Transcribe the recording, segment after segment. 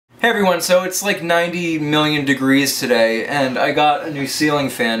Hey everyone, so it's like 90 million degrees today, and I got a new ceiling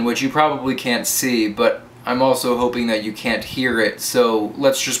fan, which you probably can't see, but I'm also hoping that you can't hear it, so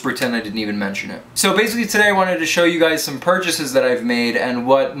let's just pretend I didn't even mention it. So basically today I wanted to show you guys some purchases that I've made and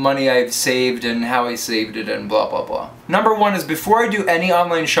what money I've saved and how I saved it and blah blah blah. Number one is before I do any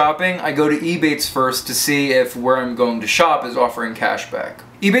online shopping, I go to EBATES first to see if where I'm going to shop is offering cashback.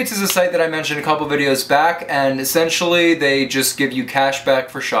 EBATES is a site that I mentioned a couple videos back, and essentially they just give you cash back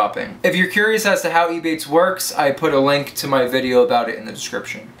for shopping. If you're curious as to how EBATES works, I put a link to my video about it in the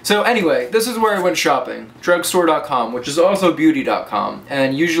description. So anyway, this is where I went shopping. Drugstore.com, which is also beauty.com,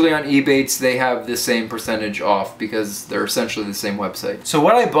 and usually on EBATES they have the same percentage off because they're essentially the same website. So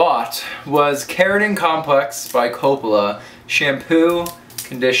what I bought was Keratin Complex by Coppola shampoo,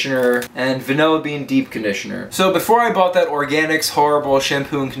 conditioner, and vanilla bean deep conditioner. So before I bought that Organics horrible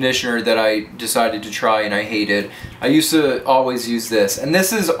shampoo and conditioner that I decided to try and I hated, I used to always use this, and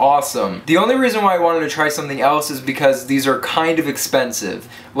this is awesome. The only reason why I wanted to try something else is because these are kind of expensive.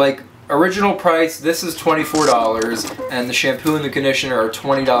 Like, original price, this is $24, and the shampoo and the conditioner are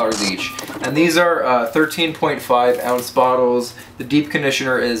 $20 each. And these are 13.5 ounce bottles. The deep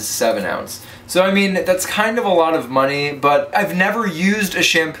conditioner is 7 ounce. So I mean, that's kind of a lot of money, but I've never used a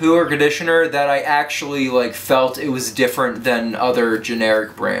shampoo or conditioner that I actually felt it was different than other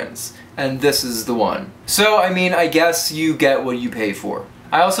generic brands. And this is the one. So I mean, I guess you get what you pay for.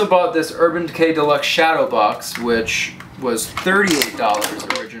 I also bought this Urban Decay Deluxe Shadow Box, which was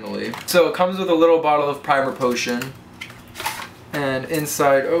 $38 originally. So it comes with a little bottle of primer potion, and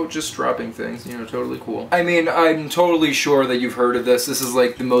inside, oh, just dropping things, you know, totally cool. I mean, I'm totally sure that you've heard of this. This is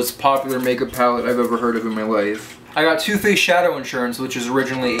like the most popular makeup palette I've ever heard of in my life. I got Too Faced Shadow Insurance, which is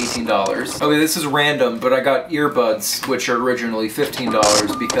originally $18. Okay, this is random, but I got earbuds, which are originally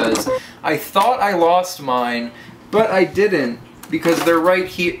 $15 because I thought I lost mine, but I didn't because they're right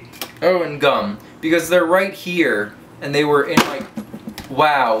here. Oh, and gum. Because they're right here, and they were in my...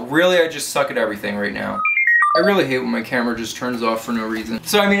 Wow, really, I just suck at everything right now. I really hate when my camera just turns off for no reason.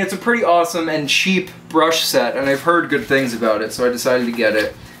 So I mean, it's a pretty awesome and cheap brush set, and I've heard good things about it, so I decided to get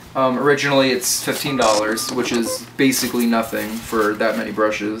it. Originally it's $15, which is basically nothing for that many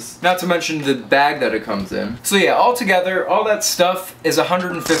brushes. Not to mention the bag that it comes in. So yeah, altogether, all that stuff is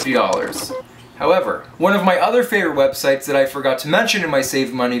 $150. However, one of my other favorite websites that I forgot to mention in my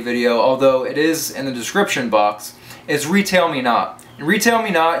Save Money video, although it is in the description box, is Retail Me Not. In Retail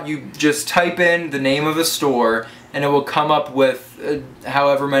Me Not, you just type in the name of a store and it will come up with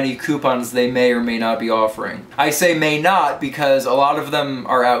however many coupons they may or may not be offering. I say may not because a lot of them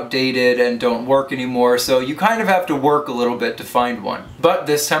are outdated and don't work anymore, so you kind of have to work a little bit to find one. But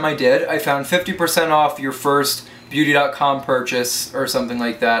this time I did. I found 50% off your first beauty.com purchase or something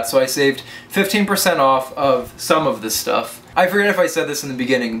like that, so I saved 15% off of some of this stuff. I forget if I said this in the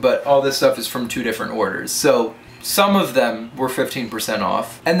beginning, but all this stuff is from 2 different orders, so some of them were 15%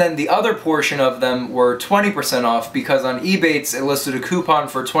 off, and then the other portion of them were 20% off because on EBATES it listed a coupon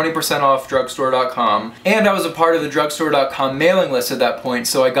for 20% off drugstore.com, and I was a part of the drugstore.com mailing list at that point,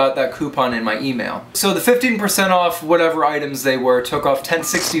 so I got that coupon in my email. So the 15% off whatever items they were took off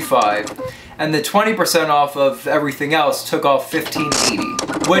 $10.65, and the 20% off of everything else took off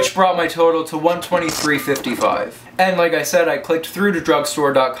 $15.80, which brought my total to $123.55. And like I said, I clicked through to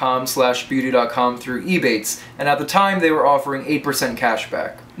drugstore.com/beauty.com through EBATES, and at the time they were offering 8%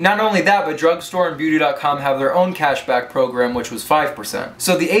 cashback. Not only that, but Drugstore and Beauty.com have their own cashback program, which was 5%.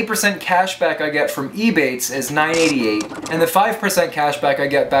 So the 8% cashback I get from EBATES is $9.88, and the 5% cashback I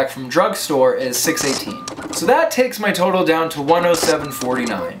get back from Drugstore is $6.18. So that takes my total down to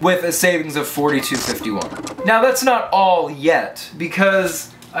 $107.49, with a savings of $42.51. Now that's not all yet, because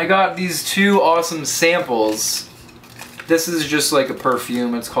I got these 2 awesome samples. This is just like a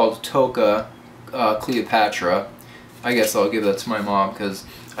perfume. It's called Toca Cleopatra. I guess I'll give that to my mom because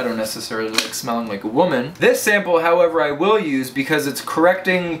I don't necessarily like smelling like a woman. This sample, however, I will use because it's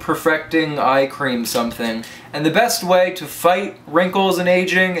correcting, perfecting eye cream something, and the best way to fight wrinkles and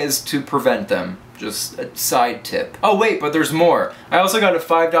aging is to prevent them. Just a side tip. Oh wait, but there's more. I also got a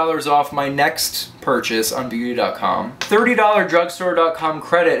 $5 off my next purchase on beauty.com. $30 drugstore.com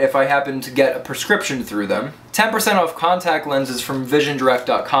credit if I happen to get a prescription through them. 10% off contact lenses from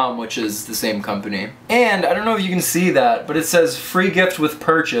visiondirect.com, which is the same company. And I don't know if you can see that, but it says free gift with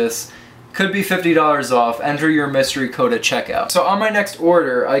purchase. Could be $50 off. Enter your mystery code at checkout. So on my next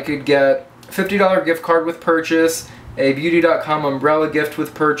order, I could get $50 gift card with purchase, a beauty.com umbrella gift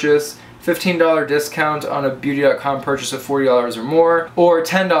with purchase, $15 discount on a beauty.com purchase of $40 or more, or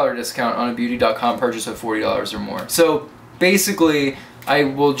 $10 discount on a beauty.com purchase of $40 or more. So basically, I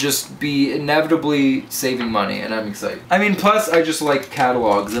will just be inevitably saving money, and I'm excited. I mean, plus I just like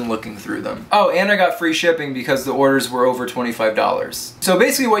catalogs and looking through them. Oh, and I got free shipping because the orders were over $25. So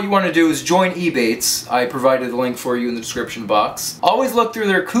basically what you want to do is join EBATES. I provided the link for you in the description box. Always look through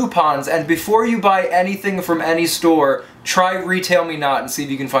their coupons, and before you buy anything from any store, try Retail Me Not and see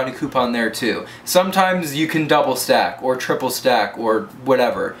if you can find a coupon there too. Sometimes you can double stack or triple stack or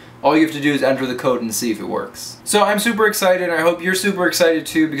whatever. All you have to do is enter the code and see if it works. So I'm super excited, and I hope you're super excited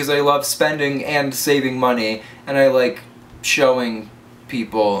too, because I love spending and saving money, and I like showing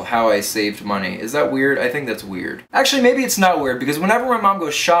people how I saved money. Is that weird? I think that's weird. Actually, maybe it's not weird, because whenever my mom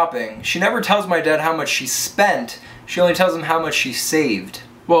goes shopping, she never tells my dad how much she spent. She only tells him how much she saved.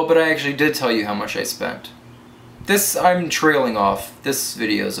 Well, but I actually did tell you how much I spent. I'm trailing off. This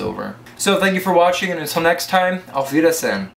video's over. So thank you for watching, and until next time, auf Wiedersehen.